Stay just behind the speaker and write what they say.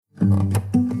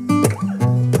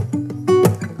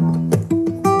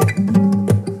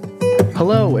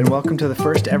to the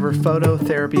first ever photo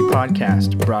therapy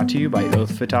podcast brought to you by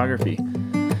Oath Photography.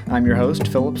 I'm your host,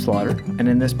 Philip Slaughter, and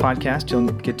in this podcast you'll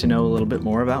get to know a little bit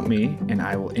more about me, and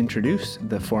I will introduce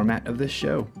the format of this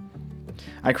show.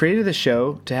 I created the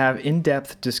show to have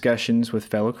in-depth discussions with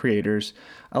fellow creators,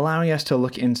 allowing us to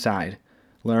look inside,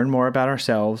 learn more about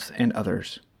ourselves and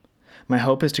others. My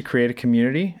hope is to create a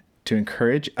community, to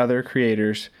encourage other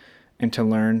creators, and to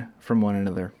learn from one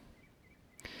another.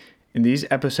 In these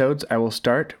episodes, I will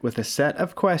start with a set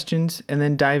of questions and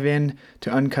then dive in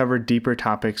to uncover deeper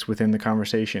topics within the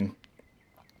conversation.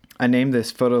 I named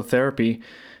this phototherapy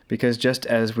because just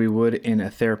as we would in a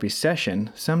therapy session,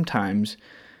 sometimes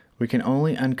we can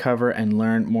only uncover and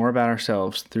learn more about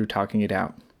ourselves through talking it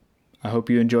out. I hope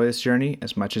you enjoy this journey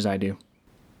as much as I do.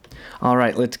 All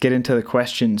right, let's get into the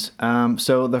questions.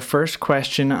 So the first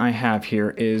question I have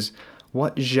here is,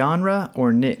 what genre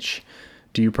or niche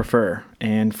do you prefer?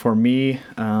 And for me,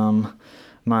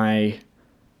 my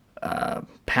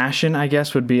passion, I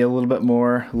guess, would be a little bit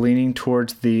more leaning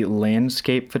towards the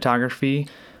landscape photography.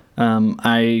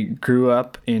 I grew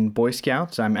up in Boy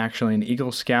Scouts. I'm actually an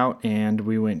Eagle Scout, and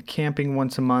we went camping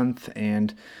once a month,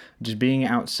 and just being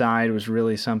outside was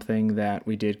really something that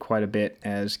we did quite a bit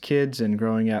as kids and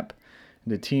growing up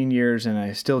the teen years, and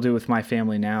I still do with my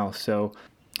family now. So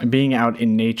being out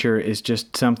in nature is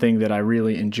just something that I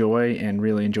really enjoy and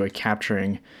really enjoy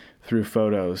capturing through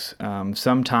photos.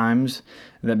 Sometimes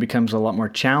that becomes a lot more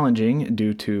challenging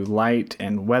due to light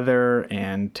and weather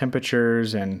and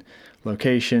temperatures and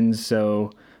locations.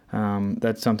 So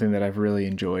that's something that I've really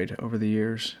enjoyed over the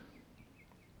years.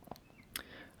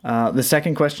 The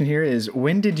second question here is,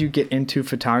 when did you get into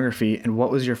photography and what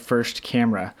was your first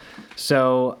camera?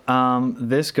 So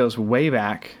this goes way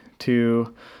back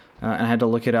to... and I had to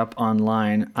look it up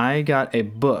online. I got a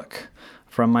book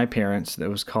from my parents that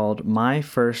was called My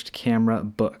First Camera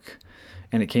Book.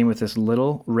 And it came with this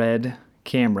little red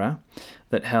camera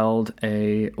that held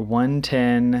a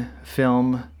 110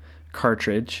 film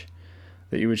cartridge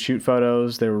that you would shoot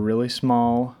photos. They were really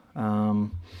small.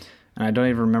 And I don't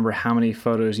even remember how many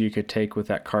photos you could take with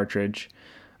that cartridge.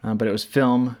 But it was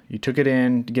film. You took it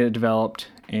in to get it developed,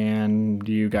 and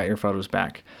you got your photos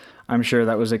back. I'm sure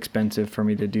that was expensive for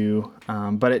me to do,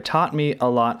 but it taught me a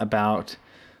lot about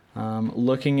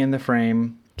looking in the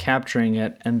frame, capturing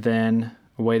it, and then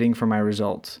waiting for my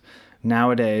results.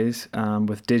 Nowadays,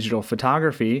 with digital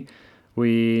photography,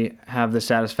 we have the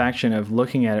satisfaction of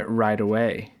looking at it right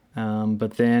away.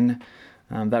 But then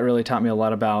that really taught me a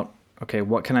lot about, okay,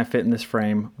 what can I fit in this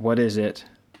frame? What is it?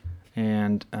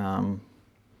 And,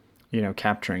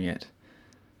 capturing it.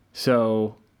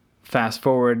 So fast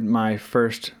forward, my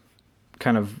first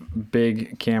kind of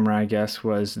big camera, I guess,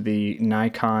 was the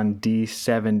Nikon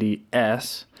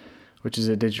D70S, which is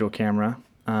a digital camera.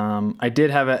 I did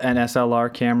have an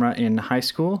SLR camera in high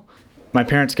school. My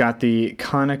parents got the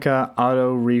Konica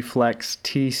Auto Reflex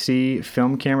TC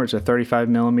film camera. It's a 35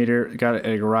 millimeter. Got it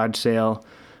at a garage sale.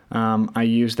 I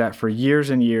used that for years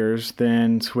and years,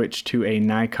 then switched to a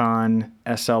Nikon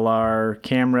SLR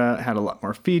camera. It had a lot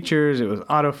more features. It was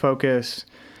autofocus.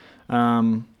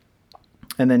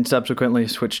 And then subsequently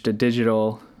switched to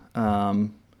digital,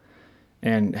 and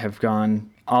have gone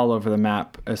all over the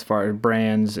map as far as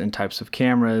brands and types of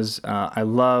cameras. I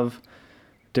love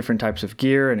different types of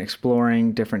gear and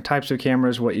exploring different types of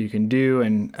cameras, what you can do,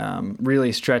 and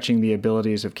really stretching the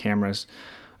abilities of cameras.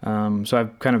 So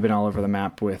I've kind of been all over the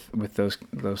map with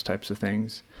those types of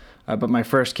things. But my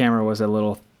first camera was a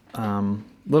little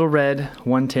red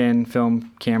 110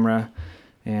 film camera.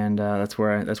 And that's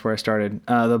where I started.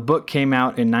 The book came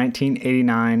out in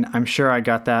 1989. I'm sure I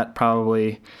got that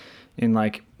probably in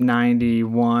like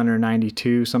 91 or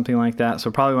 92, something like that.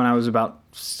 So probably when I was about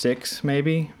 6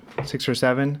 or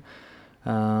 7.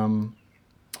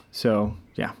 So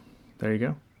yeah, there you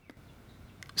go.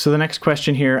 So the next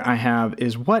question here I have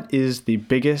is, what is the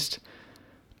biggest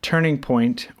turning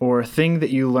point or thing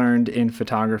that you learned in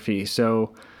photography?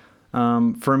 So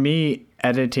for me,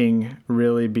 editing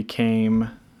really became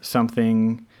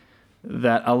something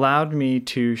that allowed me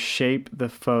to shape the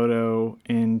photo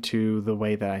into the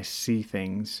way that I see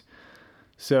things.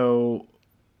 So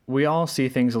we all see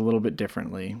things a little bit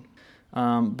differently.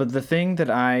 But the thing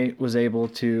that I was able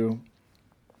to,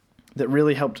 that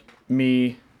really helped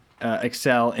me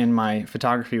excel in my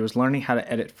photography was learning how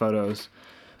to edit photos.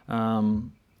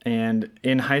 And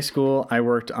in high school, I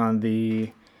worked on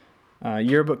the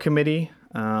yearbook committee.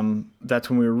 That's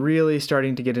when we were really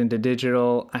starting to get into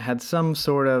digital. I had some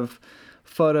sort of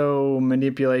photo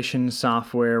manipulation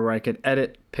software where I could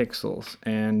edit pixels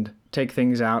and take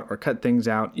things out or cut things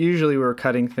out. Usually we were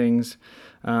cutting things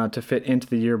to fit into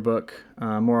the yearbook,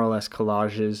 more or less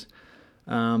collages.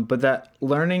 But that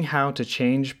learning how to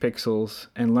change pixels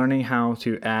and learning how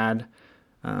to add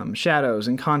shadows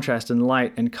and contrast and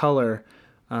light and color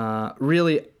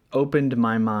really opened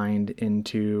my mind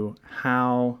into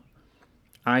how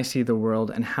I see the world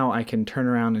and how I can turn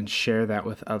around and share that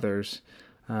with others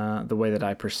the way that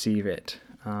I perceive it.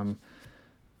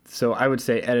 So I would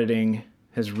say editing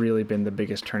has really been the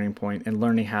biggest turning point, and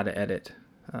learning how to edit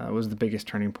was the biggest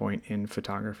turning point in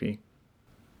photography.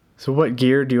 So what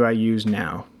gear do I use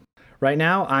now? Right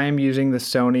now I am using the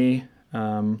Sony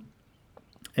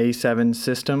A7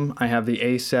 system. I have the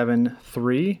A7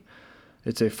 III.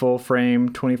 It's a full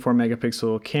frame 24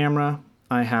 megapixel camera.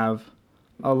 I have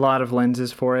a lot of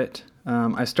lenses for it.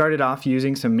 I started off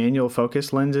using some manual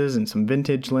focus lenses and some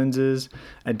vintage lenses,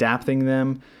 adapting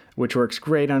them, which works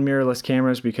great on mirrorless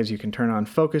cameras because you can turn on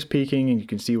focus peaking and you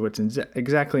can see what's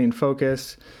exactly in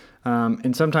focus.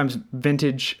 And sometimes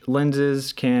vintage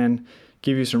lenses can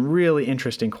give you some really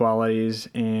interesting qualities,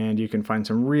 and you can find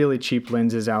some really cheap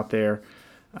lenses out there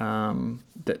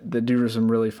that do some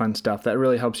really fun stuff. That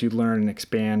really helps you learn and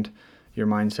expand your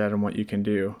mindset on what you can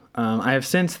do. I have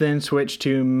since then switched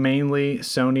to mainly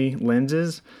Sony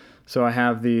lenses. So I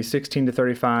have the 16 to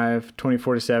 35,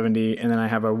 24 to 70, and then I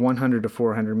have a 100 to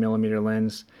 400 millimeter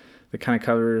lens that kind of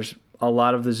covers a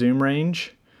lot of the zoom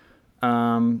range.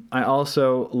 I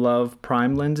also love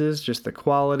prime lenses, just the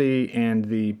quality and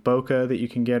the bokeh that you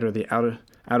can get, or the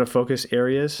out of focus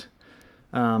areas.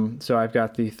 So I've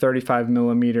got the 35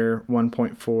 millimeter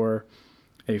 1.4,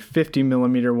 a 50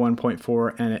 millimeter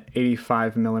 1.4, and an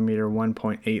 85 millimeter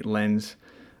 1.8 lens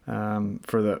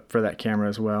for that camera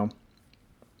as well.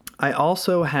 I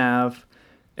also have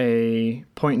a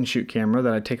point and shoot camera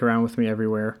that I take around with me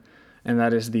everywhere, and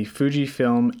that is the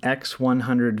Fujifilm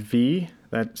X100V.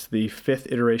 That's the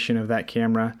 5th iteration of that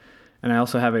camera. And I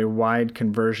also have a wide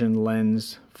conversion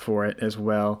lens for it as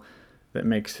well that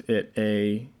makes it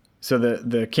so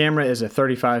the camera is a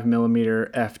 35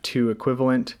 millimeter f2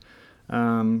 equivalent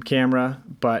camera,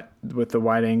 but with the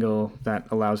wide angle that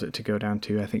allows it to go down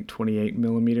to, I think, 28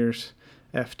 millimeters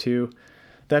f2.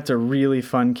 That's a really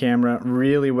fun camera,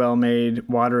 really well made,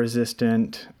 water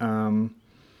resistant,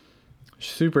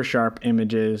 super sharp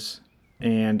images,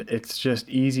 and it's just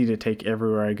easy to take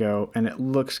everywhere I go, and it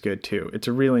looks good too. It's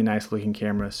a really nice looking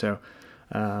camera, so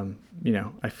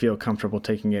I feel comfortable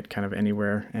taking it kind of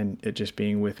anywhere and it just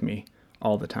being with me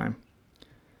all the time.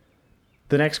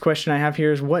 The next question I have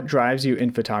here is, what drives you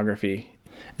in photography?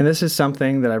 And this is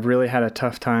something that I've really had a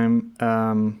tough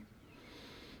time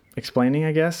explaining,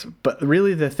 I guess. But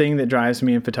really the thing that drives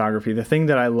me in photography, the thing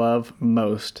that I love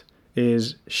most,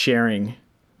 is sharing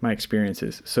my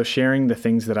experiences. So sharing the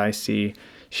things that I see,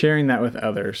 sharing that with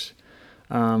others.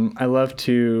 I love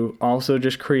to also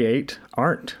just create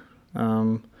art.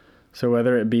 So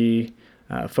whether it be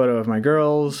a photo of my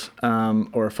girls,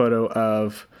 or a photo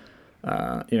of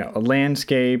a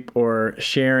landscape, or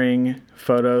sharing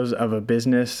photos of a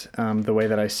business the way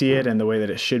that I see it and the way that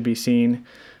it should be seen,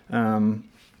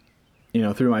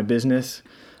 through my business.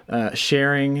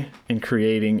 Sharing and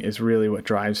creating is really what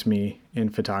drives me in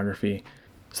photography.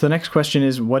 So the next question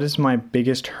is, what is my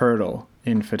biggest hurdle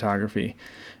in photography?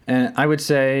 And I would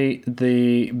say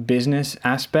the business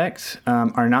aspects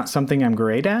are not something I'm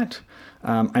great at.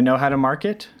 I know how to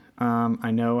market.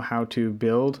 I know how to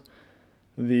build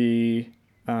the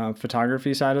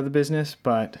photography side of the business,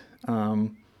 but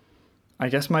I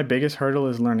guess my biggest hurdle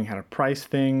is learning how to price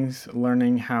things,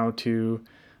 learning how to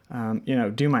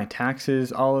do my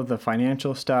taxes, all of the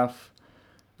financial stuff,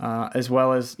 as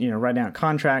well as, writing out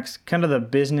contracts, kind of the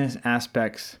business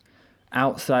aspects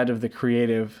outside of the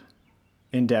creative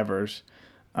endeavors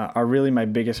are really my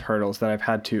biggest hurdles that I've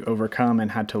had to overcome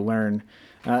and had to learn.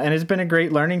 And it's been a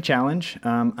great learning challenge.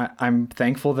 I'm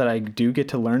thankful that I do get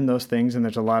to learn those things, and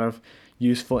there's a lot of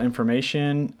useful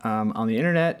information on the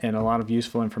internet, and a lot of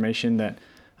useful information that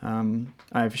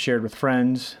I've shared with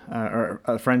friends, or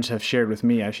friends have shared with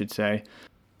me, I should say.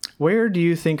 Where do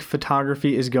you think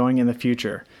photography is going in the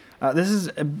future? This is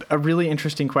a really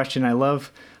interesting question. I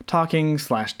love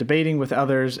talking/debating with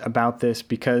others about this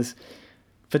because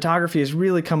photography has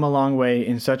really come a long way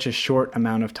in such a short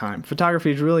amount of time.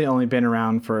 Photography has really only been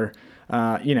around for,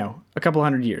 a couple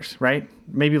hundred years, right?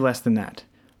 Maybe less than that.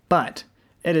 But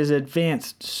it has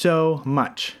advanced so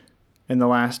much in the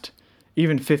last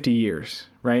even 50 years,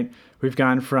 right? We've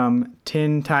gone from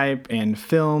tintype and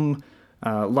film,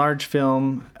 large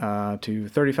film, to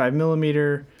 35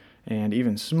 millimeter and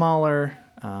even smaller.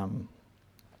 And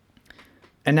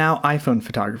now iPhone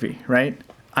photography, right?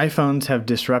 iPhones have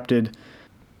disrupted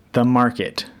the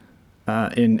market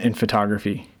in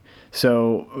photography.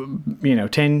 So,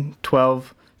 10,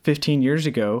 12, 15 years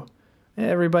ago,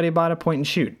 everybody bought a point and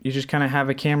shoot. You just kind of have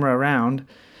a camera around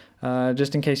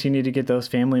just in case you need to get those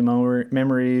family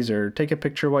memories or take a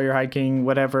picture while you're hiking,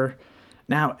 whatever.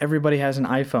 Now everybody has an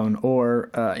iPhone or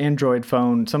Android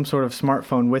phone, some sort of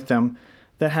smartphone with them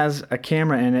that has a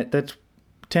camera in it that's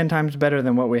 10 times better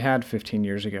than what we had 15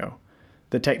 years ago.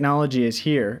 The technology is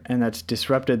here, and that's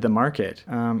disrupted the market.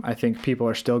 I think people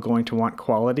are still going to want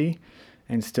quality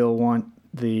and still want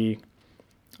the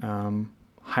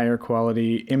higher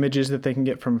quality images that they can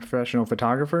get from a professional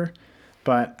photographer.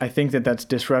 But I think that that's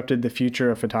disrupted the future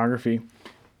of photography.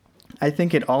 I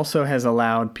think it also has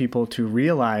allowed people to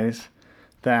realize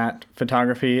that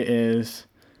photography is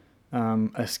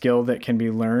a skill that can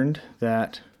be learned,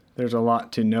 that there's a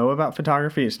lot to know about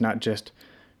photography. It's not just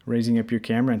raising up your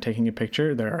camera and taking a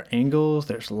picture. There are angles,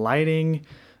 there's lighting,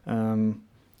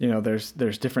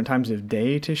 there's different times of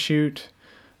day to shoot,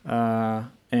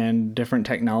 and different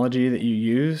technology that you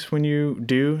use when you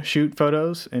do shoot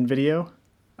photos and video.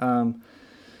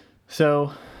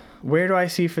 So where do I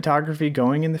see photography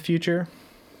going in the future?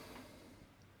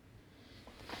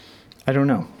 I don't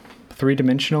know.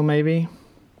 3-dimensional maybe?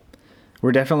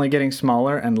 We're definitely getting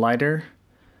smaller and lighter.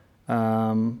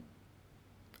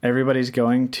 Everybody's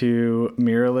going to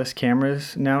mirrorless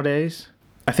cameras nowadays.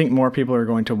 I think more people are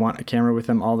going to want a camera with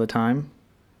them all the time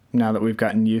now that we've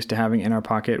gotten used to having it in our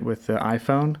pocket with the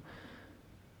iPhone.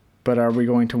 But are we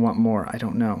going to want more? I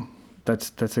don't know.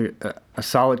 That's a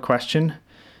solid question.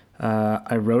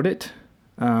 I wrote it,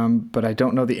 but I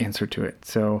don't know the answer to it.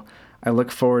 So I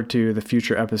look forward to the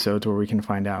future episodes where we can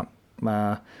find out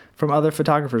from other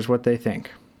photographers what they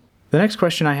think. The next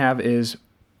question I have is,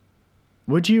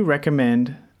 would you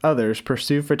recommend others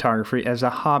pursue photography as a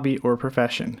hobby or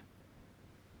profession?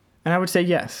 And I would say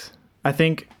yes. I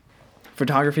think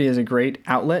photography is a great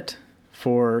outlet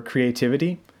for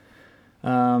creativity.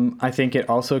 I think it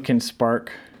also can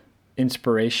spark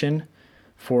inspiration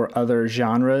for other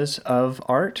genres of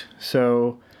art.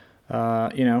 So,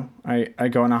 I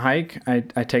go on a hike,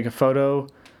 I take a photo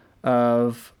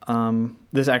of,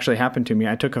 this actually happened to me.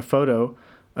 I took a photo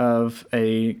of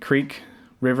a creek,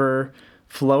 river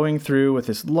flowing through with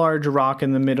this large rock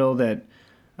in the middle that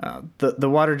the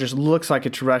water just looks like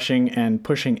it's rushing and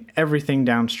pushing everything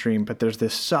downstream, but there's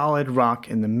this solid rock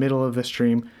in the middle of the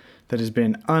stream that has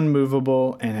been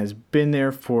unmovable and has been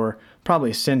there for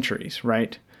probably centuries,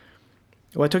 right?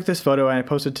 Well, I took this photo and I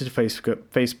posted it to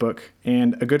Facebook,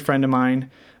 and a good friend of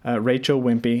mine, Rachel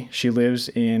Wimpy, she lives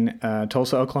in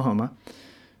Tulsa, Oklahoma.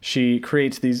 She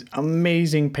creates these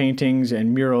amazing paintings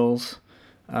and murals,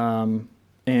 and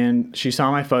she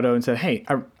saw my photo and said, "Hey,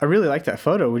 I really like that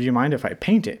photo. Would you mind if I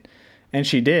paint it?" And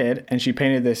she did, and she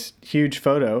painted this huge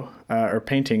photo or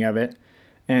painting of it,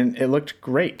 and it looked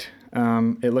great.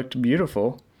 It looked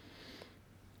beautiful,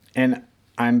 and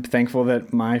I'm thankful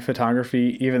that my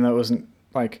photography, even though it wasn't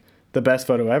like the best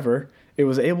photo ever, it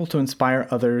was able to inspire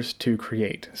others to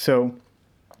create. So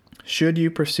should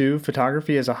you pursue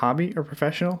photography as a hobby or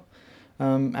professional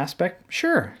aspect?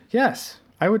 Sure. Yes.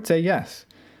 I would say yes.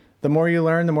 The more you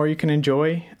learn, the more you can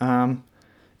enjoy.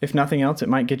 If nothing else, it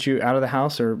might get you out of the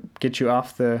house or get you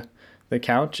off the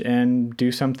couch and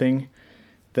do something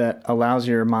that allows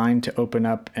your mind to open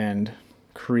up and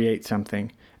create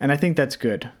something. And I think that's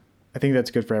good. I think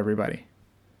that's good for everybody.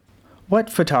 What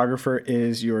photographer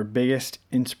is your biggest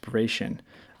inspiration?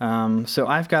 So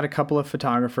I've got a couple of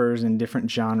photographers in different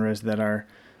genres that are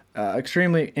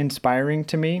extremely inspiring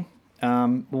to me.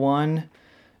 One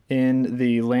in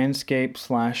the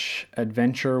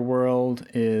landscape/adventure world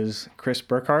is Chris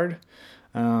Burkard.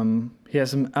 He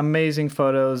has some amazing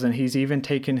photos, and he's even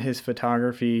taken his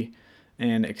photography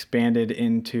and expanded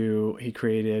into, he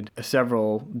created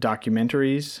several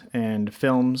documentaries and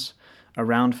films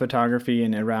around photography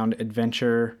and around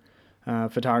adventure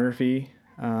photography.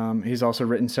 He's also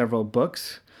written several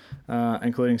books,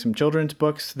 including some children's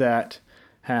books that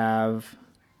have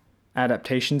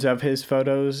adaptations of his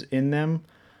photos in them.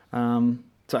 So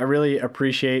I really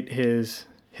appreciate his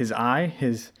eye,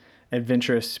 his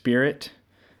adventurous spirit,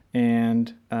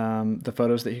 and the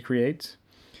photos that he creates.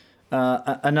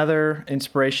 Another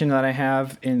inspiration that I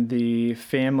have in the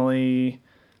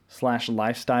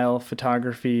family/lifestyle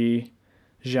photography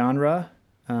genre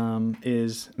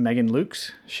is Megan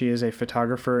Lukes. She is a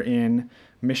photographer in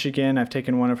Michigan. I've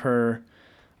taken one of her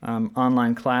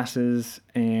online classes,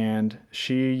 and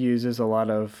she uses a lot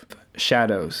of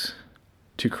shadows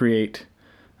to create,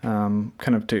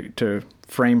 to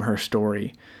frame her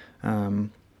story.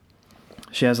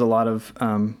 She has a lot of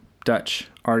Dutch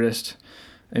artist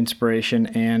inspiration,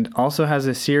 and also has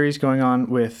a series going on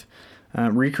with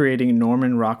recreating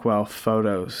Norman Rockwell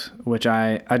photos, which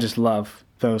I just love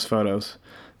those photos.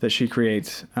 that she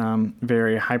creates.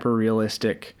 Very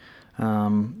hyper-realistic,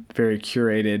 very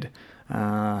curated,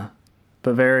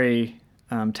 but very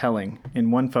telling.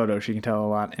 In one photo, she can tell a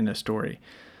lot in a story.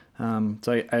 So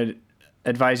I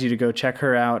advise you to go check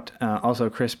her out. Also,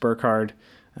 Chris Burkhardt,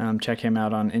 check him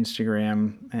out on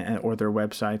Instagram or their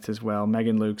websites as well.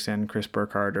 Megan Lukes and Chris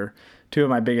Burkhardt are two of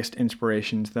my biggest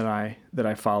inspirations that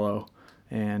I follow,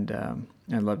 and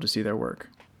I'd love to see their work.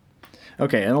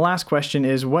 Okay, and the last question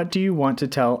is, what do you want to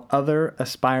tell other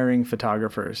aspiring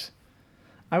photographers?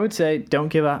 I would say don't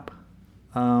give up.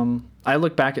 I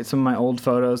look back at some of my old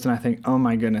photos and I think, oh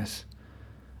my goodness,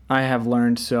 I have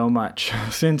learned so much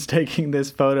since taking this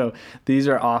photo. These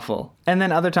are awful. And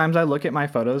then other times I look at my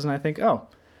photos and I think, oh,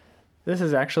 this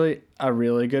is actually a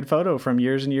really good photo from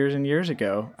years and years and years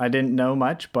ago. I didn't know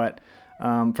much, but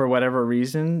for whatever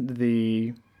reason,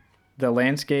 the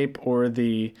landscape or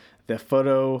the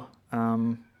photo,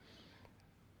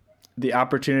 the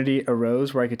opportunity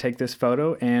arose where I could take this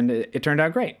photo, and it turned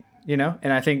out great,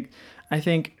 And I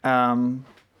think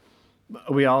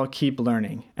we all keep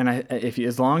learning, and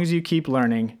as long as you keep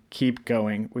learning, keep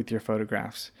going with your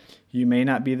photographs. You may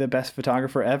not be the best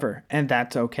photographer ever, and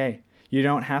that's okay. You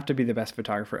don't have to be the best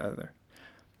photographer ever.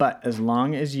 But as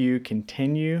long as you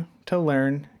continue to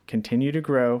learn, continue to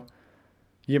grow,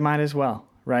 you might as well,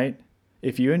 right?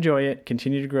 If you enjoy it,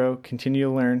 continue to grow, continue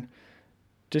to learn,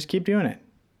 just keep doing it.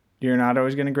 You're not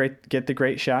always going to get the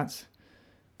great shots.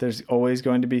 There's always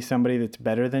going to be somebody that's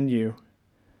better than you.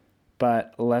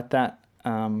 But let that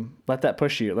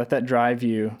push you, let that drive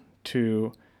you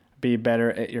to be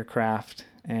better at your craft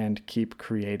and keep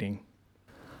creating.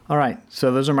 All right,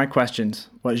 so those are my questions.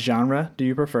 What genre do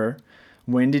you prefer?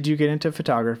 When did you get into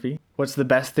photography? What's the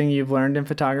best thing you've learned in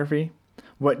photography?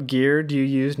 What gear do you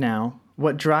use now?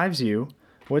 What drives you?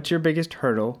 What's your biggest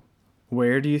hurdle?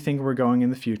 Where do you think we're going in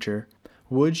the future?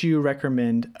 Would you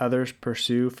recommend others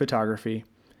pursue photography?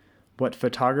 What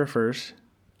photographers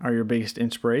are your biggest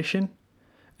inspiration?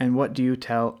 And what do you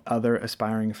tell other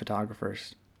aspiring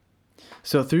photographers?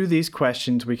 So through these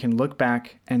questions, we can look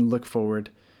back and look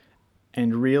forward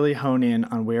and really hone in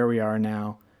on where we are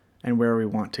now and where we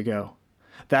want to go.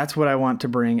 That's what I want to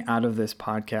bring out of this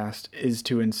podcast, is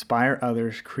to inspire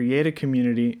others, create a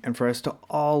community, and for us to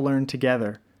all learn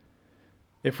together.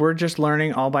 If we're just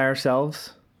learning all by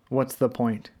ourselves, what's the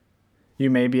point? You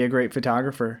may be a great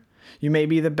photographer. You may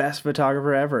be the best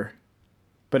photographer ever.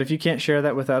 But if you can't share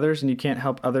that with others and you can't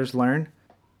help others learn,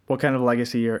 what kind of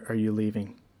legacy are you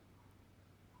leaving?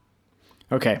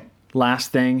 Okay,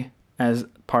 last thing as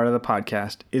part of the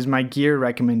podcast is my gear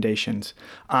recommendations.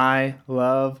 I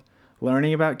love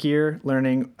learning about gear,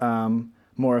 learning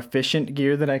more efficient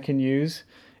gear that I can use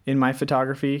in my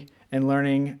photography, and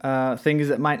learning things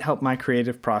that might help my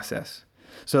creative process.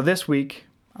 So this week,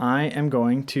 I am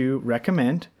going to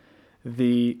recommend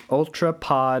the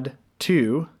UltraPod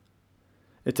 2.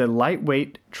 It's a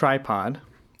lightweight tripod.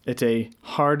 It's a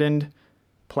hardened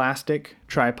plastic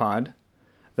tripod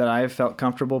that I have felt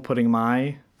comfortable putting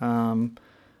my mirrorless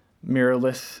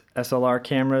SLR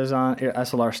cameras on,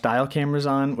 SLR style cameras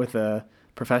on with a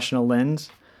professional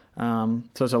lens. So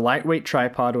it's a lightweight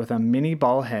tripod with a mini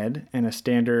ball head and a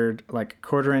standard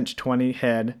 1/4" 20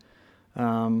 head.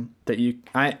 On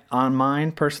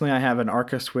mine personally, I have an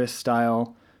Arca Swiss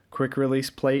style quick release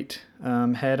plate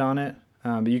head on it.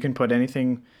 But you can put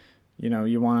anything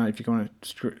you want. If you want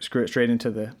to screw it straight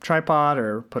into the tripod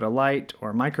or put a light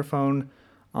or microphone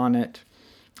on it.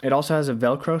 It also has a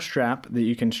Velcro strap that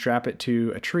you can strap it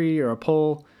to a tree or a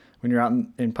pole when you're out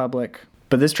in public.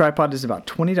 But this tripod is about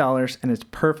 $20 and it's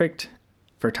perfect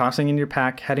for tossing in your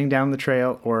pack, heading down the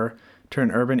trail, or to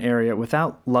an urban area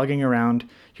without lugging around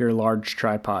your large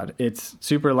tripod. It's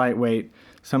super lightweight.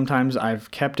 Sometimes I've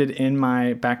kept it in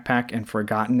my backpack and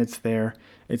forgotten it's there.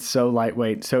 It's so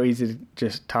lightweight, so easy to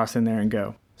just toss in there and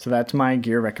go. So that's my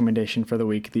gear recommendation for the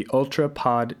week, the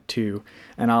UltraPod 2.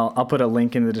 And I'll put a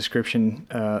link in the description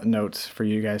notes for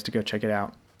you guys to go check it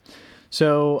out.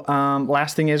 So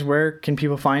last thing is, where can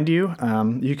people find you?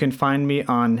 You can find me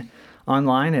online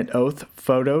at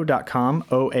oathphoto.com,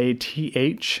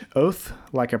 O-A-T-H, oath,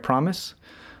 like a promise,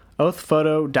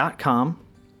 oathphoto.com,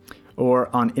 or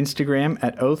on Instagram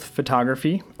at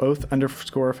oathphotography,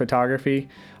 oath_photography.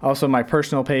 Also, my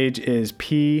personal page is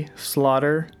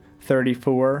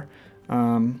pslaughter34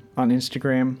 on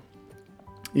Instagram.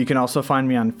 You can also find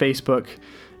me on Facebook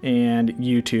and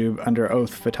YouTube under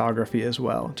Oath Photography as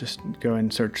well. Just go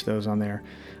and search those on there.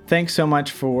 Thanks so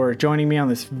much for joining me on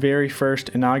this very first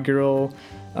inaugural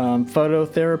photo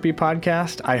therapy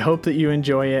podcast. I hope that you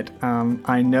enjoy it.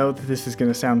 I know that this is going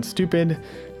to sound stupid,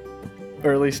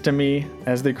 or at least to me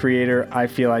as the creator, I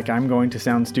feel like I'm going to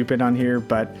sound stupid on here,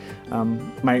 but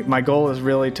my goal is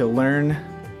really to learn,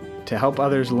 to help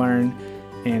others learn,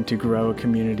 and to grow a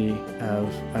community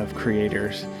of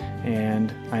creators.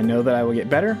 And I know that I will get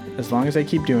better as long as I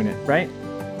keep doing it, right?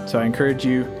 So I encourage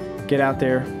you, get out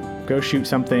there, go shoot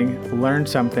something, learn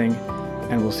something,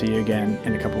 and we'll see you again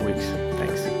in a couple weeks.